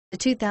The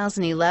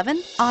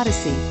 2011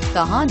 Odyssey.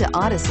 The Honda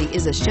Odyssey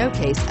is a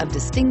showcase of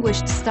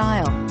distinguished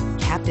style,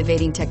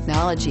 captivating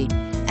technology,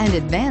 and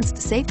advanced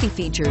safety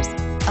features.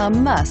 A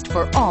must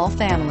for all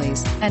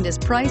families and is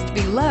priced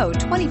below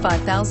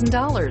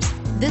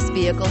 $25,000. This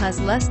vehicle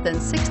has less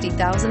than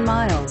 60,000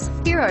 miles.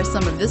 Here are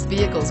some of this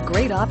vehicle's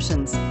great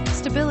options: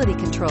 stability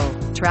control,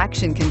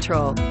 traction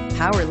control,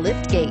 power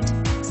lift gate,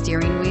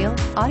 steering wheel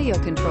audio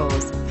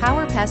controls,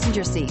 power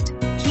passenger seat,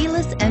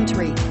 keyless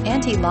entry,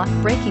 anti-lock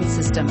braking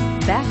system,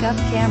 backup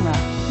camera,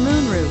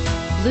 moonroof,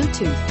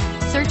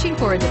 Bluetooth. Searching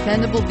for a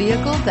dependable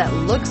vehicle that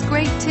looks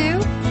great too?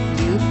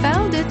 You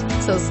found it,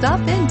 so stop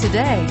in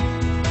today.